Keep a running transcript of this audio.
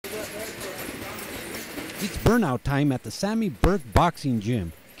It's burnout time at the Sammy Burke Boxing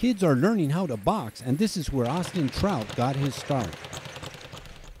Gym. Kids are learning how to box, and this is where Austin Trout got his start.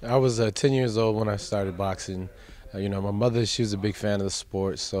 I was 10 years old when I started boxing. My mother, she was a big fan of the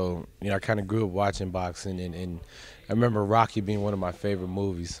sport, so I kind of grew up watching boxing, and I remember Rocky being one of my favorite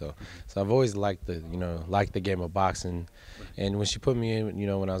movies. So I've always liked the game of boxing, and when she put me in,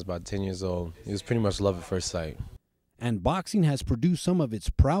 when I was about 10 years old, it was pretty much love at first sight. And boxing has produced some of its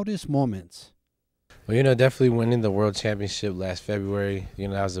proudest moments. Well, definitely winning the World Championship last February, that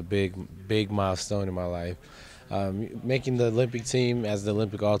was a big milestone in my life. Making the Olympic team as the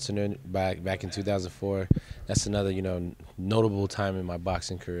Olympic alternate back in 2004, that's another, notable time in my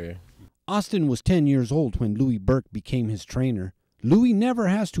boxing career. Austin was 10 years old when Louie Burke became his trainer. Louie never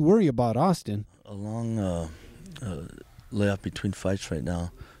has to worry about Austin. A long layoff between fights right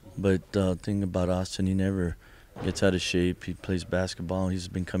now, but thing about Austin, he never gets out of shape. He plays basketball. He's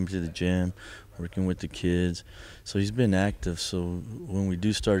been coming to the gym, working with the kids, so he's been active. So when we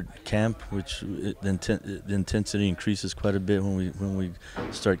do start camp, which the intensity increases quite a bit when we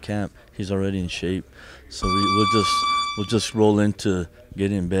start camp, he's already in shape. So we'll just roll into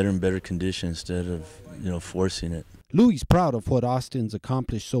getting in better and better condition instead of forcing it. Louie's proud of what Austin's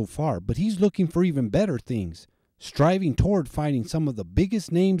accomplished so far, but he's looking for even better things, striving toward fighting some of the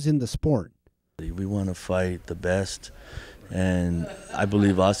biggest names in the sport. We want to fight the best, and I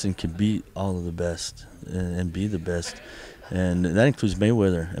believe Austin can beat all of the best and be the best, and that includes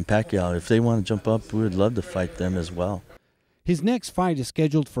Mayweather and Pacquiao. If they want to jump up, we would love to fight them as well. His next fight is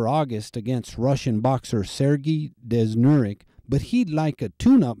scheduled for August against Russian boxer Sergei the Russian, but he'd like a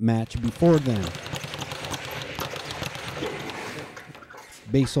tune-up match before then.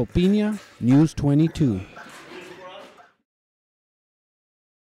 Basil Pina, News 22.